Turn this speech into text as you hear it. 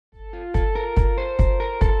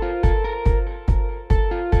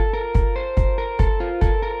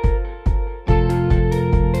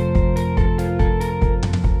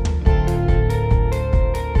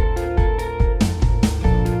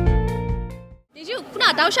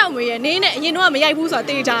တောက်လျှောက်မွေးရနေနဲ့အရင်တော့မရိုက်ဘူးဆိုတာ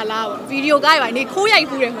တေးကြလားဗီဒီယိုကားတွေပါနေခိုးရိုက်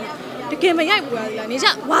ဘူးတယ်တကယ်မရိုက်ဘူးလားနေချ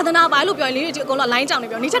ဝါသနာပါလို့ပြောရင်လေးတွေအကုန်လုံးလို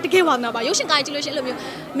င်းကြောင်နေပြောနေချတကယ်ဝါသနာပါရုပ်ရှင်ကားကြည့်လို့ရှိရင်အဲ့လို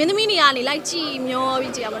မျိုးမင်းသမီးတွေကနေလိုက်ကြ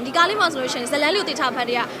ည့်မျောပြီးကြည့်ရမှာဒီကားလေးမှာဆိုလို့ရှိရင်ဇလန်းလေးကိုတေချဖတ်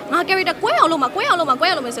တဲ့ကငါ character ကွဲအောင်လုပ်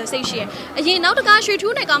မှာဆိုစိတ်ရှိရအရင်နောက်တ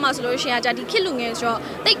ကားရွှေထူးနဲ့ကားမှာဆိုလို့ရှိရင်ကြာဒီခစ်လူငယ်ဆိုတော့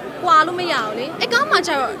တိတ်ကွာလို့မရအောင်လေအဲ့ကား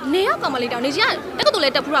မှာကျတော့နေရောက်ကောင်မလေးတောင်နေကြီးကတက္ကသိုလ်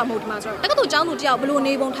လည်းတက်ဖူးတာမဟုတ်ဒီမှာဆိုတော့တက္ကသိုလ်ကျောင်းသူတယောက်ဘလို့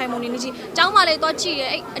နေပုံထိုင်ပုံနေနေကြီးကျောင်းမှာလည်းသွားကြည့်ရဲ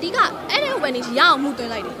အဲ့အဓိကအဲ့ဒီဟိုပဲနေကြီးရအောင်မှုသွ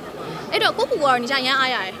င်းလိုက်တယ်အဲ့တော့ကိုကူကတော့နေကြီးရမ်း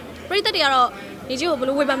အားရတယ်ပရိသတ်တွေကတော့နေကြီးကို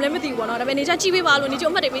ဘလို့ဝေဖန်မလဲမသိဘူးပေါ့နော်ဒါပေမဲ့နေကြီးကြည့်ပေးပါလို့နေကြီး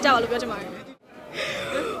အမှတ်တွေပေးကြပါလို့ပြောချင်ပါတယ်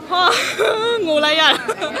ဟာငိုလိုက်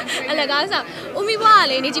ရတာအဲ့လကားစားဦးမိဘ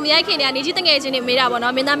ကလေနေကြီးမရိုက်ခင်တည်းကနေကြီးတငယ်ချင်းတွေမေးတာပေါ့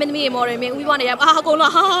နော်မင်းသားမင်းသမီးတွေမော်တယ်မင်းဦးမိဘနေရအကုန်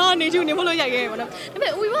လုံးဟာနေကြီးနေမလို့ရိုက်ရဲပေါ့နော်ဒါပေ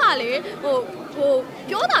မဲ့ဦးမိဘကလေဟို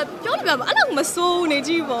ပြောလို့ပြောမှာအဲ့လိုမစိုးနေ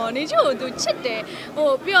ကြီးပေါ့နေကြီးကိုသူချစ်တယ်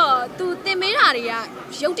ပြီးတော့သူတင်မေးတာတွေက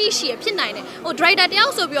ရုပ်တိရှိရဖြစ်နိုင်တယ်ဒရိုက်တာတယော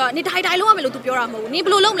က်ဆိုပြီးတော့နေဒိုင်လုံးရမယ်လို့သူပြောတာမဟုတ်ဘူးနေ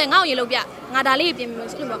ဘယ်လိုလုပ်မလဲငါ့ကိုရေလုပ်ပြငါဒါလေးပြင်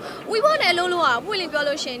မယ်ဆိုလို့ပေါ့ဦးမိဘနဲ့အလုံးလုံးကပွင့်လ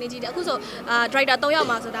င်းပြောလို့ရှိရင်နေကြီးအခုဆိုဒရိုက်တာ3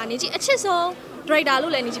ယောက်မှာဆိုတာနေကြီးအချစ်ဆုံးဒရိုက်တာ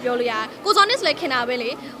လို့လည်းနေကြီးပြောလို့ရတယ်ကိုဇော်နစ်ဆိုလည်းခင်တာပဲလေ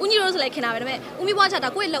ဦးညီတို့ဆိုလည်းခင်တာပဲဒါပေမဲ့ဦးမိဘချတာ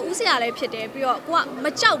ကိုယ့်ရဲ့လက်ဦးဆရာလည်းဖြစ်တယ်ပြီးတော့ကိုက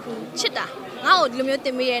မကြောက်ဘူးချစ်တာငါ့ကိုဒီလိုမျိုး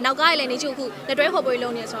တင်ပေးရဲနောက်ကားရည်လည်းနေကြီးအခုလက်တွဲခေါ်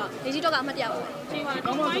ပွဲလုံးနေဆိုတော့နေကြီးတော့ကအမှတ်တရပါ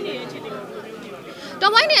ဘူးတောင်းပိုင်းနေရဲ့ချစ်တယ်တော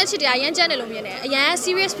င်းပိုင်းနေရဲ့ချစ်တယ်အရန်ကျန်းတယ်လို့မြင်တယ်အရန်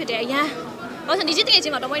serious ဖြစ်တယ်အရန်ဘာလို့နေကြီးတ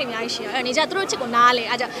ကယ်ချင်းမှာတောင်းပိုင်းနေအများကြီးရှိတယ်အဲ့နေကြသူတို့ချစ်ကို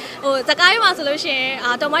နားလေအဲ့ကြဇကားရမှာဆိုလို့ရှိ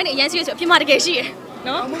ရင်တောင်းပိုင်းနေအရန် serious ဆိုအဖြစ်မှတကယ်ရှိရယ်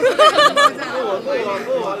နော်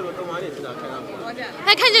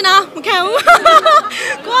ဟဲ့ခံချင်တာမခံ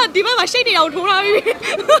ဘူးကိုကဒီဘက်မှာရှိတ်နေအောင်ထိုးထား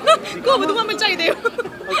ပြီကိုကဘယ်သူမှမကြိုက်သေး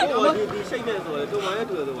ဘူးဒီရှိတ်နေဆိုတော့တုံမိုင်း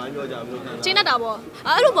နဲ့တူတယ်ဆိုဝိုင်းပြောကြဘူးကျင်းတတ်တာပေါ့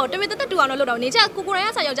အဲ့လိုပေါ့တမင်တက်တူအောင်လို့တော့နေကြကိုကိုရိုင်း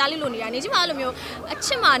ကဆာယောက်ျားလေးလို့နေတာနေကြီးမှအဲ့လိုမျိုးအချ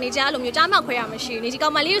စ်မှနေကြအဲ့လိုမျိုးကြားမှခွဲရမရှိနေကြီးကော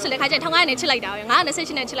င်မလေးဆိုလည်းခါကျရင်ထောင်ကားနဲ့ချစ်လိုက်တာပဲငါက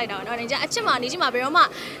28နဲ့ချစ်လိုက်တာပဲเนาะနေကြအချစ်မှနေကြီးမှဘယ်တော့မှ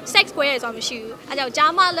sex ခွဲရဆိုတာမရှိဘူးအဲ့ကြောင့်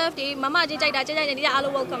ကြားမှ love တွေမမကြီးကြိုက်တာကြိုက်နေကြအား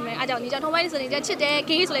လုံး welcome ပဲအဲ့ကြောင့်နေကြထောင်ပိုင်းဆိုနေကြချစ်တယ်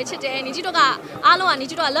gay ဆိုလည်းချစ်တယ်နေကြီးတို့ကအားလုံး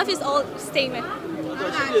ကနေကြီးတို့က love is all same ပဲ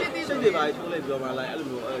စိတ်တွေပါထိုးလိုက်ပြောပါလိုက်အဲ့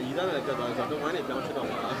လိုမျိုးရည်သားတယ်ပြတ်သွားဆိုတော့တုံမိုင်းနဲ့ပြော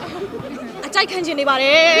င်းချစ်တော့မှာအကြိုက်ခံချင်နေပါတယ်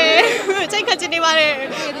အကြိုက်ခံချင်နေပါတယ်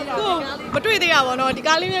ကိုမတွေ့သေးရပါတော့ဒီ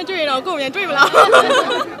ကားလေးများတွေ့ရင်တော့ကိုမြန်တွေ့မလား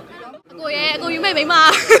အကိုယူမဲ့မိမ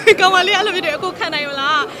ကောင်မလေးအဲ့လိုဖြစ်တယ်အကိုခံနိုင်မ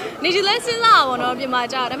လားနေကြီးလဲစဉ်းစားပါ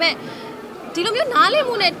ဘောနော်ပြင်မာကြဒါပေမဲ့ဒီလိုမျိုးနားလည်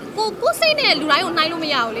မှုနဲ့ကိုစိတ်နဲ့လူတိုင်းကိုနှိုင်းလို့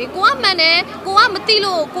မရဘူးလေကိုကမှန်တယ်ကိုက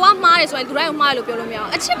မသိလို့ကိုကမှားတယ်ဆိုရင်လူတိုင်းကိုမှားတယ်လို့ပြောလို့မရ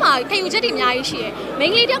အောင်အချစ်မှာခံယူချက်တွေအများကြီးရှိ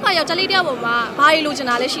ရယ်မိန်းကလေးတယောက်ကယောက်ျားလေးတယောက်ပေါ်မှာဘာတွေ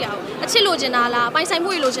လိုချင်တာလဲရှိအောင်အချစ်လိုချင်တာလားပိုင်ဆိုင်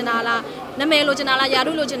မှုတွေလိုချင်တာလားနာမည်လိုချင်တာ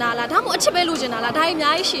လားယာတို့လိုချင်တာလားဒါမှမဟုတ်အချစ်ပဲလိုချင်တာလားဒါတွေ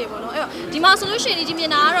အများကြီးရှိရယ်ပေါ့နော်အဲ့တော့ဒီမှာဆိုလို့ရှိရင်ဒီမြင်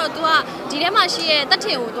တာကတော့ तू ကဒီထဲမှာရှိရဲ့တက်ထ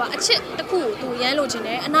င်ကို तू ကအချစ်တစ်ခုကို तू ရမ်းလိုချင်တ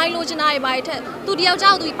ယ်အနိုင်လိုချင်တာတွေဘာတွေထက် तू တယောက်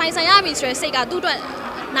ကြောက် तू ပိုင်ဆိုင်ရပြီဆိုရယ်စိတ်က तू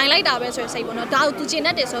အတွက်နိုင်လိုက်တာပဲဆိုရင်စိတ်ပေါ့နော်ဒါကိုသူကျင်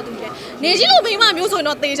တတ်တယ်ဆိုတော့သူလည်းနေကြီးလို့မိမမျိုးဆို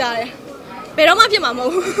ရင်တော့သေးကြတယ်ဘယ်တော့မှဖြစ်မှာမဟု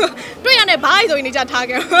တ်ဘူးတွေ့ရတဲ့ဘားဆိုရင်နေကြ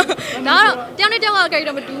ထားခဲ့ဒါကတော့တယောက်နဲ့တယောက်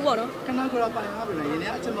ကကြိုက်တော့မတူဘူးပေါ့နော်ခဏခဏပိုင်ရပါမယ်ရင်း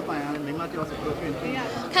နဲ့အချက်မပိုင်ရမိမတယောက်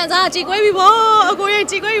ဆိုတော့ပြင်ခံစားကြည်ကွဲပြီပေါ့အကို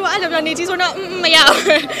ရဲ့ကြည်ကွဲပြီပေါ့အဲ့ဒါပြောနေကြီးဆိုတော့မရဘူး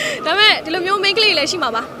ဒါပေမဲ့ဒီလိုမျိုး main ကလေးလည်းရှိမှာ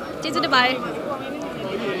ပါကျေးဇူးတင်ပါ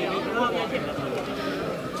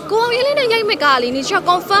တယ်ကိုအောင်ရေးလေးနဲ့ရိုက်မဲ့ကလေးနေချော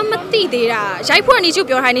confirm မသိသေးတာ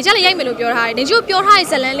ရိုက်ဖို့နေချောပြောထားတယ်နေချောလည်းရိုက်မယ်လို့ပြောထားတယ်နေချောပြောထား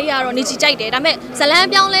တဲ့ဇလန်းလေးကတော့နေချီကြိုက်တယ်ဒါပေမဲ့ဇလန်း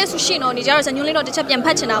ပြောင်းလဲဆိုရှင်တော့နေချောဇညွန်းလေးတော့တစ်ချက်ပြန်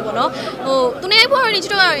ဖတ်ချင်တာပေါ့နော်သူနေရိုက်ဖို့နေချော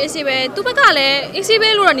ကတော့ AC ပဲသူဘက်ကလည်း AC ပဲ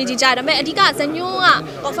လို့တော့နေချီကြတယ်ဒါပေမဲ့အဓိကဇညွန်းက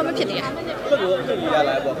confirm မဖြစ်သေးတာဘယ်လိုအဖြစ်ရ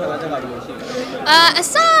လာပေါ့ခဏချက်ပါလို့ရှိအ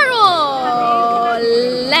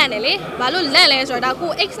စတော့လန့်တယ်လေဘာလို့လန့်လဲ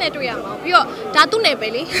ဆိုတော့ဒါကို X နဲ့တွေ့ရမှာပြီးတော့ဒါသူ့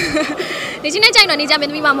နယ်ပဲလေနေချင်းနဲ့ကြိုက်တော့နေကြမ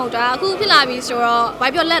င်းသမီးမမဟုတ်တာအခုဖြစ်လာပြီဆိုတော့ဘာ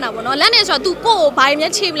ပြောလန့်တာပေါ့နော်လန့်နေဆိုတော့ तू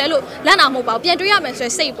ကိုဘာမှချေမလဲလို့လန့်တာမဟုတ်ပါဘူးပြန်တွေ့ရမယ်ဆို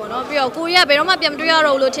ရင်စိတ်ပေါ့နော်ပြီးတော့ကိုရီးယားဘယ်တော့မှပြန်မတွေ့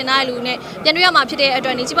ရတော့ဘူးလို့ထင်တဲ့လူနဲ့ပြန်တွေ့ရမှာဖြစ်တဲ့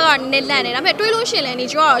အတွက်နေချင်းဘက်ကနည်းနည်းလန့်နေဒါပေမဲ့တွေးလို့ရှိရင်လ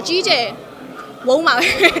ည်းနေချင်းကတော့အကြီးကျယ်ဝု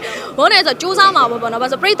န်းပါပဲဝုန်းနေဆိုစူးစမ်း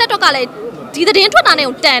မှာပေါ့နော်ဘာလို့ပရိသတ်တော့ကလည်းဒီသတင်းထွက်တာနဲ့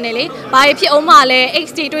တန်တယ်လေဘာဖြစ်အောင်မှလဲ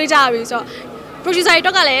XT တွေးကြပြီဆိုတော့ producer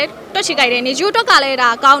တွေတော့ကလည်းတွက်ချီကြိုက်တယ်နေကျိုးတော့ကလည်းဒါ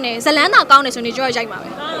ကောင်းတယ်ဇလန်းသာကောင်းတယ်ဆိုနေကျိုးရိုက်ပါပဲ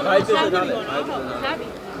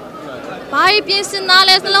ဘာပြင်စင်သား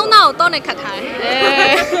လဲစလုံးသားကိုတော့နေခတ်ထားတယ်